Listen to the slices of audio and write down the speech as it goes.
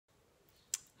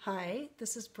Hi,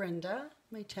 this is Brenda.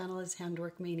 My channel is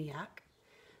Handwork Maniac.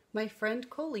 My friend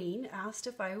Colleen asked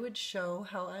if I would show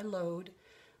how I load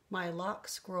my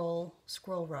Lockscroll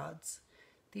Scroll Rods.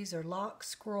 These are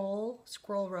Lockscroll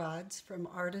Scroll Rods from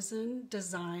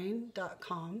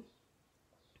artisandesign.com.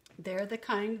 They're the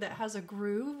kind that has a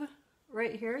groove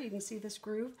right here. You can see this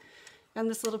groove and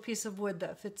this little piece of wood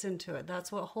that fits into it.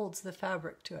 That's what holds the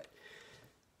fabric to it.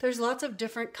 There's lots of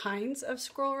different kinds of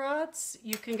scroll rods.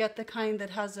 You can get the kind that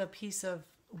has a piece of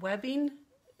webbing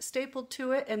stapled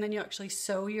to it and then you actually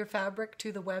sew your fabric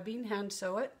to the webbing, hand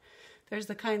sew it. There's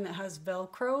the kind that has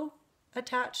Velcro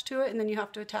attached to it and then you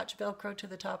have to attach Velcro to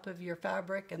the top of your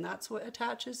fabric and that's what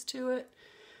attaches to it.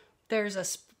 There's a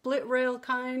split rail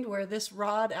kind where this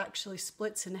rod actually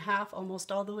splits in half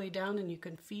almost all the way down and you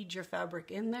can feed your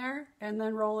fabric in there and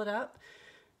then roll it up.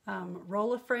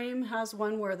 Roll-A-Frame has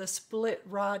one where the split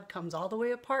rod comes all the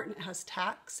way apart and it has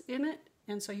tacks in it,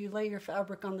 and so you lay your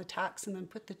fabric on the tacks and then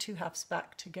put the two halves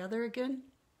back together again.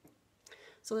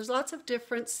 So there's lots of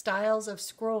different styles of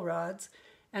scroll rods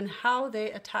and how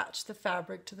they attach the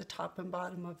fabric to the top and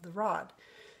bottom of the rod.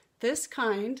 This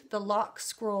kind, the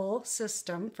Lockscroll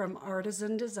system from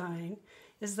Artisan Design,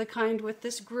 is the kind with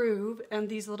this groove and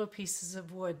these little pieces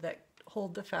of wood that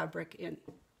hold the fabric in.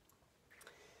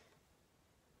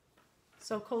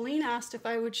 So Colleen asked if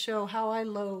I would show how I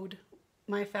load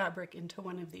my fabric into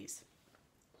one of these.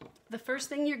 The first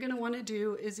thing you're going to want to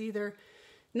do is either,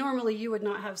 normally you would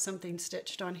not have something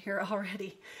stitched on here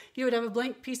already. You would have a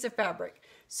blank piece of fabric.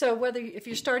 So if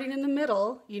you're starting in the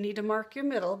middle, you need to mark your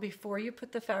middle before you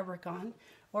put the fabric on.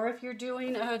 Or if you're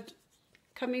doing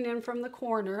coming in from the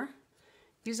corner,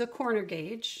 use a corner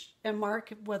gauge and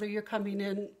mark whether you're coming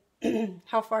in,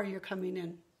 how far you're coming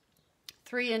in.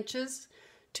 3 inches.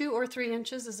 2 or 3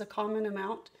 inches is a common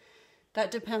amount.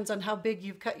 That depends on how big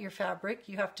you've cut your fabric.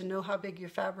 You have to know how big your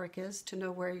fabric is to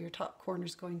know where your top corner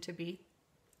is going to be.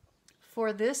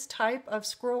 For this type of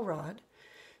scroll rod,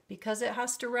 because it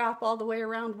has to wrap all the way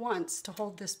around once to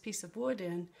hold this piece of wood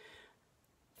in,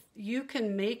 you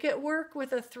can make it work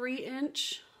with a 3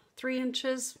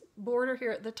 inches border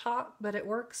here at the top, but it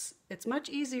works. It's much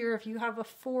easier if you have a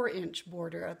 4-inch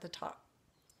border at the top.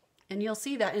 And you'll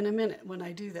see that in a minute when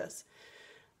I do this.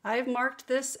 I've marked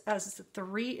this as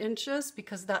 3 inches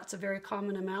because that's a very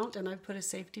common amount, and I've put a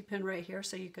safety pin right here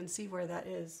so you can see where that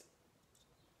is.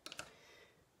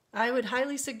 I would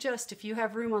highly suggest, if you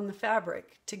have room on the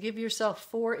fabric, to give yourself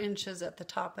 4 inches at the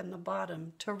top and the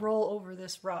bottom to roll over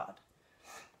this rod.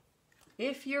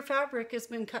 If your fabric has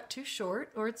been cut too short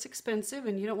or it's expensive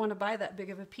and you don't want to buy that big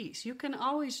of a piece, you can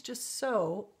always just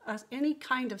sew any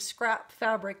kind of scrap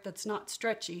fabric that's not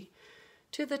stretchy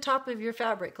to the top of your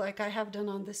fabric like I have done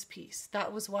on this piece.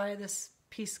 That was why this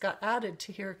piece got added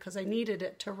to here, because I needed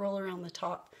it to roll around the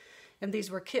top. And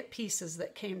these were kit pieces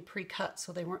that came pre-cut,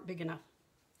 so they weren't big enough.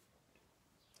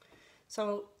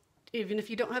 So even if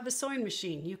you don't have a sewing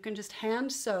machine, you can just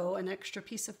hand sew an extra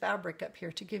piece of fabric up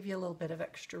here to give you a little bit of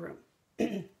extra room.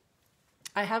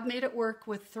 I have made it work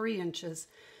with 3 inches,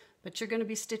 but you're going to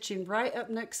be stitching right up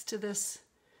next to this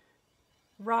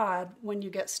rod when you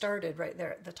get started right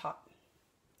there at the top.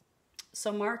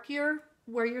 So mark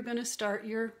where you're going to start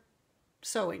your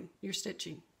sewing, your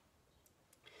stitching.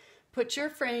 Put your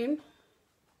frame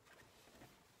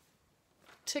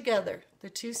together, the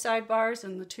 2 sidebars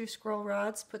and the 2 scroll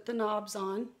rods, put the knobs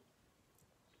on.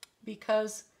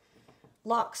 Because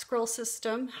Lockscroll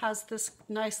system has this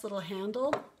nice little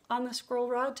handle on the scroll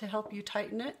rod to help you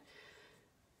tighten it.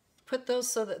 Put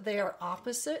those so that they are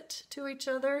opposite to each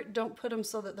other. Don't put them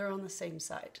so that they're on the same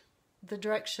side. The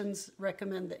directions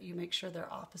recommend that you make sure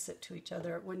they're opposite to each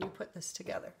other when you put this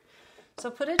together. So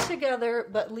put it together,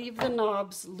 but leave the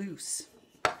knobs loose.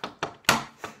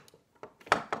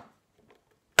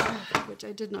 Which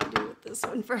I did not do with this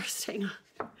one first. Hang on.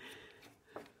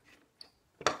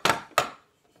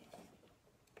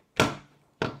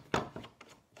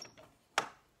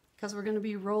 Because we're going to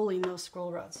be rolling those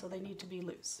scroll rods, so they need to be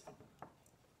loose.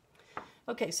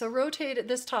 Okay, so rotate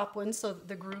this top one so that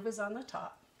the groove is on the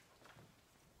top.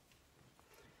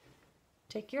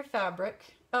 Take your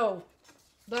fabric. Oh,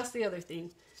 that's the other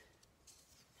thing.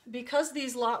 Because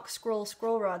these Lockscroll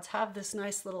scroll rods have this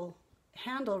nice little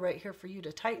handle right here for you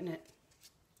to tighten it,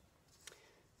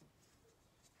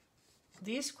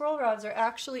 these scroll rods are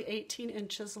actually 18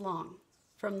 inches long.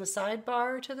 From the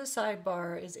sidebar to the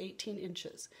sidebar is 18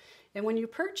 inches. And when you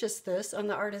purchase this on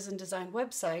the Artisan Design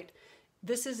website,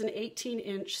 this is an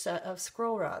 18-inch set of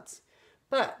scroll rods.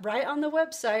 But right on the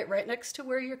website, right next to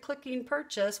where you're clicking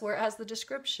purchase, where it has the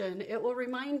description, it will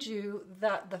remind you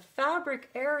that the fabric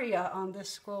area on this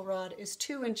scroll rod is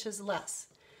 2 inches less.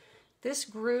 This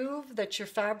groove that your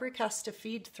fabric has to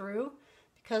feed through,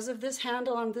 because of this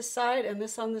handle on this side and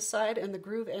this on this side and the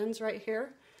groove ends right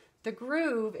here, the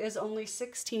groove is only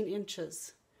 16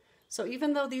 inches. So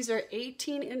even though these are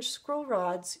 18-inch scroll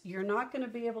rods, you're not going to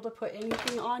be able to put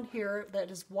anything on here that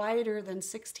is wider than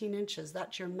 16 inches.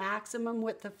 That's your maximum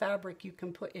width of fabric you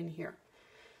can put in here.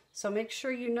 So make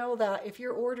sure you know that if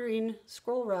you're ordering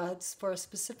scroll rods for a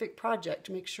specific project,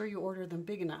 make sure you order them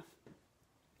big enough.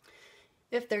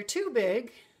 If they're too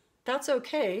big, that's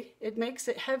okay. It makes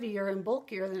it heavier and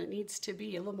bulkier than it needs to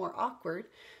be, a little more awkward,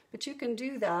 but you can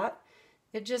do that.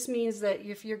 It just means that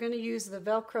if you're going to use the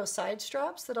Velcro side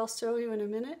straps that I'll show you in a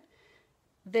minute,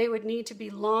 they would need to be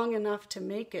long enough to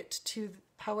make it to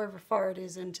however far it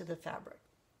is into the fabric.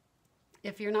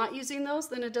 If you're not using those,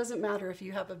 then it doesn't matter if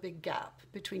you have a big gap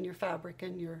between your fabric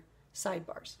and your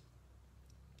sidebars.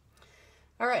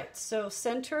 All right, so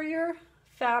center your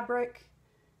fabric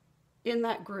in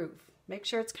that groove. Make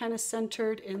sure it's kind of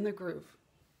centered in the groove.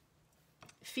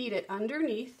 Feed it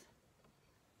underneath.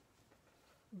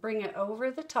 Bring it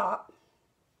over the top.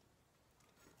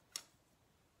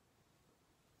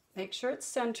 Make sure it's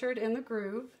centered in the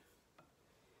groove.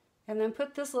 And then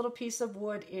put this little piece of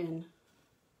wood in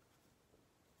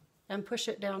and push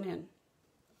it down in.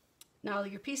 Now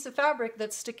your piece of fabric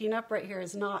that's sticking up right here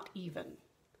is not even.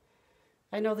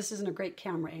 I know this isn't a great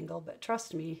camera angle, but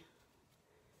trust me,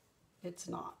 it's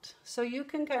not. So you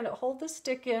can kind of hold the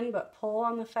stick in but pull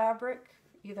on the fabric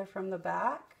either from the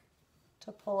back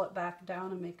to pull it back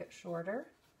down and make it shorter.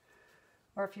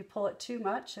 Or if you pull it too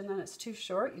much and then it's too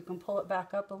short, you can pull it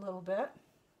back up a little bit.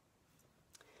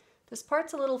 This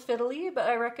part's a little fiddly, but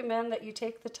I recommend that you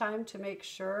take the time to make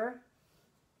sure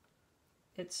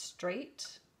it's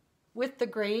straight with the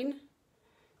grain.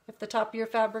 If the top of your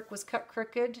fabric was cut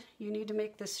crooked, you need to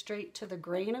make this straight to the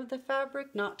grain of the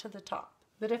fabric, not to the top.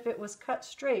 But if it was cut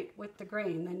straight with the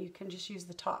grain, then you can just use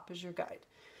the top as your guide.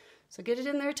 So get it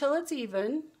in there till it's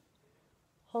even.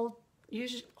 Hold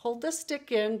the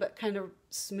stick in, but kind of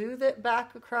smooth it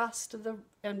back across to the,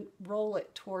 and roll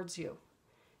it towards you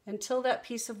until that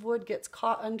piece of wood gets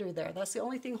caught under there. That's the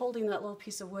only thing holding that little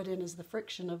piece of wood in is the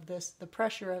friction of this, the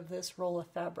pressure of this roll of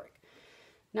fabric.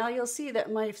 Now you'll see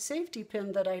that my safety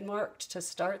pin that I marked to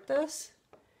start this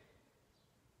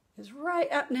is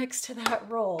right up next to that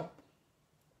roll.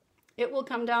 It will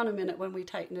come down a minute when we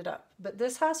tighten it up, but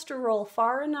this has to roll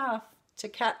far enough to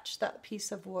catch that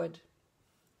piece of wood.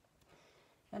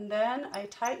 And then I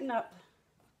tighten up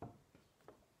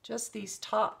just these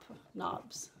top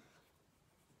knobs.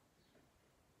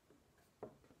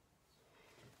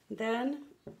 Then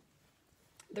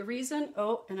the reason,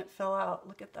 oh, and it fell out,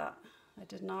 look at that. I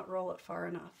did not roll it far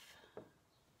enough.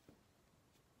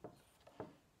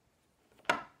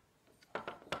 I'm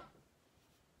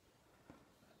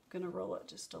gonna roll it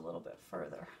just a little bit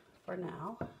further for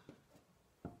now.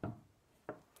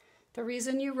 The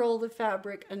reason you roll the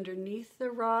fabric underneath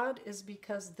the rod is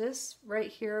because this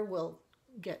right here will,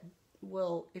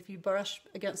 if you brush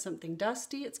against something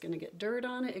dusty, it's going to get dirt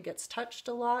on it. It gets touched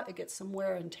a lot. It gets some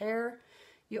wear and tear.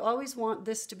 You always want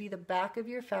this to be the back of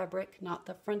your fabric, not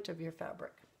the front of your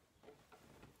fabric.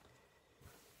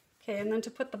 Okay, and then to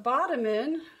put the bottom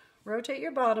in, rotate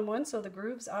your bottom one so the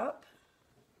groove's up.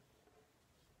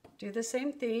 Do the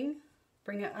same thing.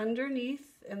 Bring it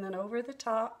underneath and then over the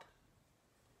top.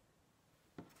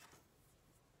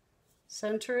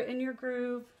 Center it in your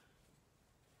groove.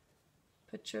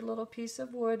 Put your little piece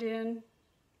of wood in.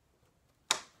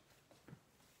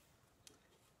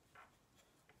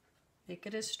 Make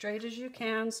it as straight as you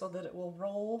can so that it will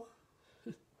roll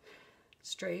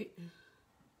straight.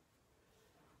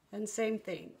 And same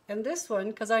thing. And this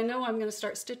one, because I know I'm going to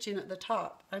start stitching at the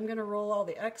top, I'm going to roll all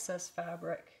the excess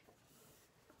fabric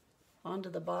onto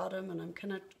the bottom, and I'm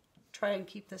going to try and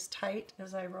keep this tight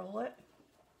as I roll it.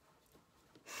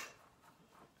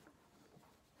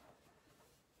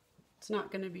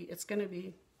 It's going to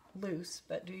be loose,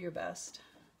 but do your best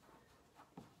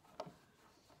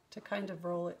to kind of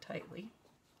roll it tightly.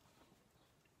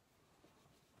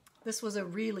 This was a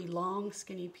really long,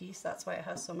 skinny piece. That's why it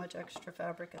has so much extra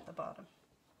fabric at the bottom.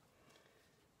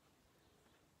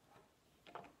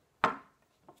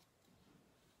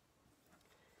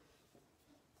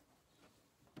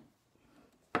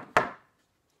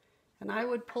 And I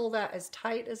would pull that as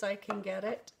tight as I can get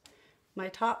it. My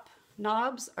top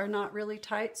knobs are not really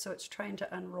tight, so it's trying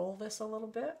to unroll this a little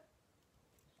bit,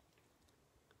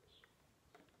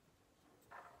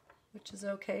 which is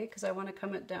okay because I want to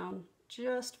come it down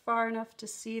just far enough to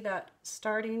see that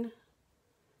starting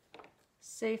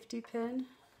safety pin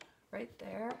right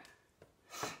there.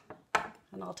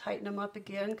 and I'll tighten them up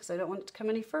again because I don't want it to come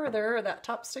any further or that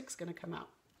top stick's going to come out.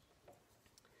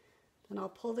 Then I'll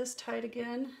pull this tight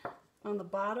again on the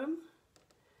bottom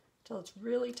until it's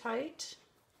really tight.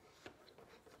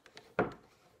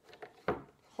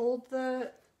 Hold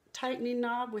the tightening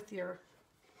knob with your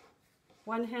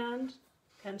one hand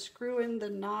and screw in the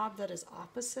knob that is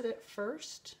opposite it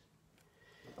first.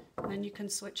 And then you can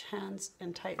switch hands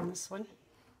and tighten this one.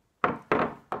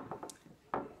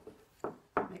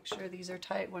 Make sure these are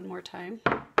tight one more time.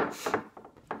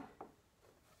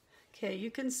 Okay, you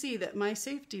can see that my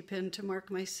safety pin to mark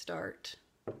my start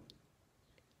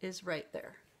is right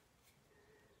there.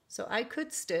 So I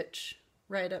could stitch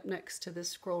right up next to this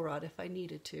scroll rod if I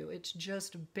needed to. It's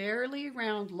just barely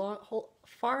round,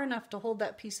 far enough to hold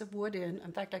that piece of wood in.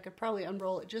 In fact, I could probably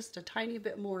unroll it just a tiny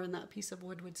bit more and that piece of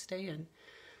wood would stay in,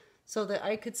 so that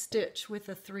I could stitch with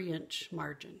a 3-inch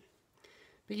margin.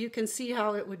 But you can see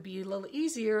how it would be a little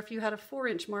easier if you had a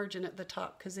 4-inch margin at the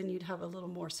top, because then you'd have a little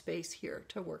more space here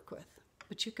to work with.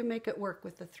 But you can make it work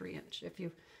with the 3-inch. If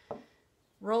you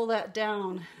roll that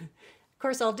down, of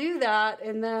course I'll do that,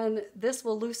 and then this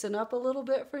will loosen up a little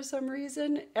bit for some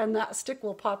reason, and that stick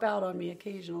will pop out on me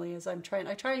occasionally as I'm trying.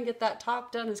 I try and get that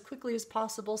top done as quickly as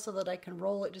possible so that I can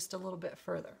roll it just a little bit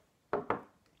further.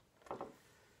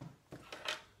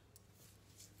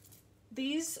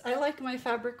 These, I like my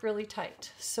fabric really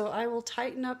tight, so I will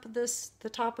tighten up the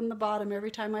top and the bottom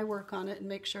every time I work on it and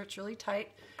make sure it's really tight.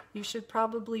 You should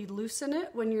probably loosen it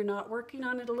when you're not working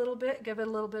on it a little bit, give it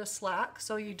a little bit of slack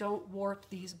so you don't warp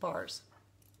these bars.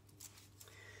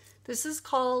 This is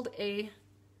called a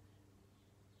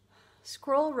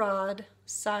scroll rod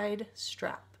side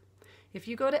strap. If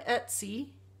you go to Etsy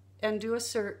and do a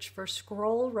search for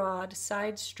scroll rod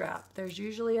side strap, there's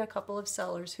usually a couple of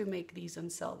sellers who make these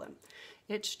and sell them.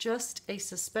 It's just a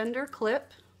suspender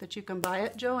clip that you can buy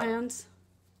at Joann's.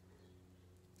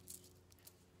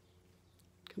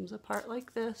 Comes apart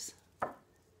like this.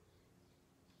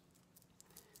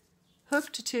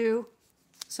 Hooked to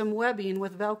some webbing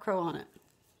with Velcro on it.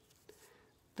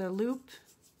 The loop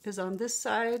is on this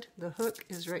side, the hook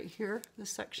is right here, this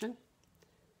section.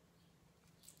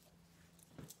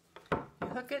 You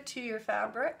hook it to your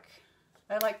fabric.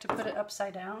 I like to put it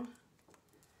upside down.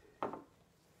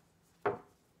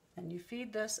 And you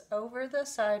feed this over the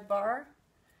sidebar,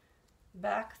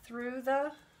 back through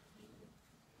the,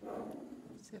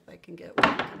 see if I can get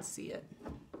where you can see it,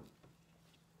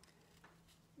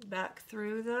 back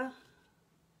through the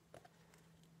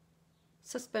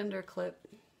suspender clip,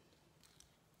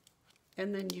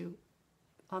 and then you,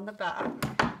 on the back,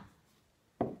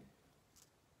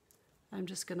 I'm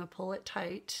just going to pull it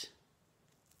tight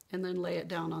and then lay it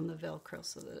down on the Velcro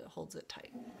so that it holds it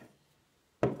tight.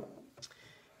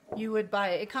 You would buy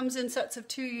it. It comes in sets of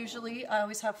 2 usually. I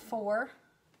always have 4.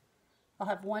 I'll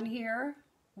have one here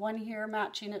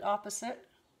matching it opposite,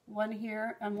 one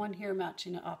here, and one here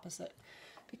matching it opposite.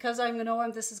 Because I know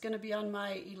this is going to be on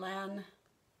my Elan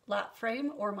lap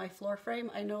frame or my floor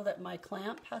frame, I know that my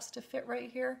clamp has to fit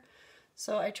right here.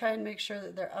 So I try and make sure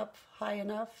that they're up high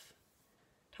enough,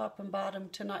 top and bottom,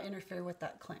 to not interfere with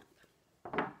that clamp.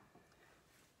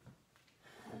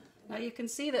 Now you can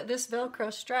see that this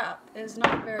Velcro strap is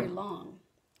not very long.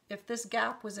 If this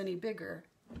gap was any bigger,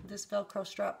 this Velcro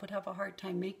strap would have a hard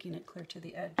time making it clear to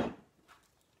the edge.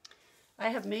 I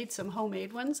have made some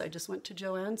homemade ones. I just went to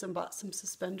Joann's and bought some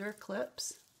suspender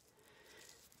clips.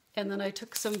 And then I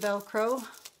took some Velcro,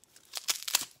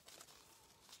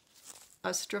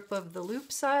 a strip of the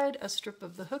loop side, a strip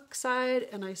of the hook side,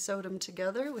 and I sewed them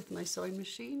together with my sewing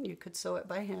machine. You could sew it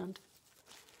by hand.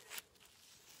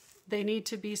 They need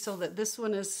to be so that this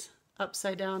one is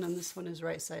upside down and this one is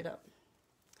right side up.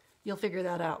 You'll figure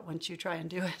that out once you try and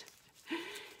do it.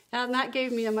 And that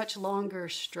gave me a much longer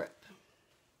strip.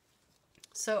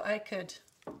 So I could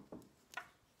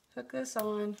hook this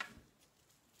on,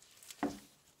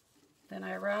 then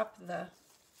I wrap the,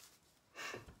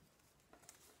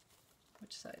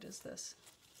 which side is this?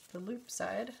 The loop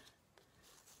side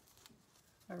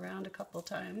around a couple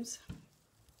times.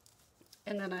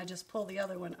 And then I just pull the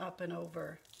other one up and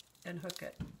over and hook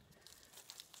it.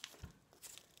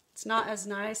 It's not as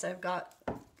nice. I've got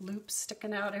loops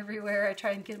sticking out everywhere. I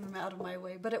try and get them out of my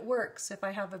way, but it works. If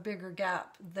I have a bigger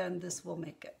gap, then this will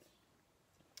make it.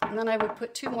 And then I would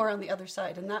put 2 more on the other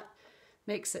side, and that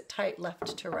makes it tight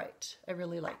left to right. I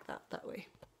really like that way.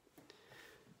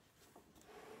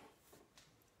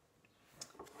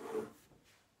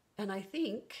 And I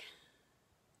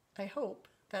hope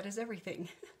that is everything.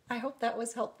 I hope that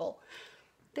was helpful.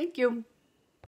 Thank you.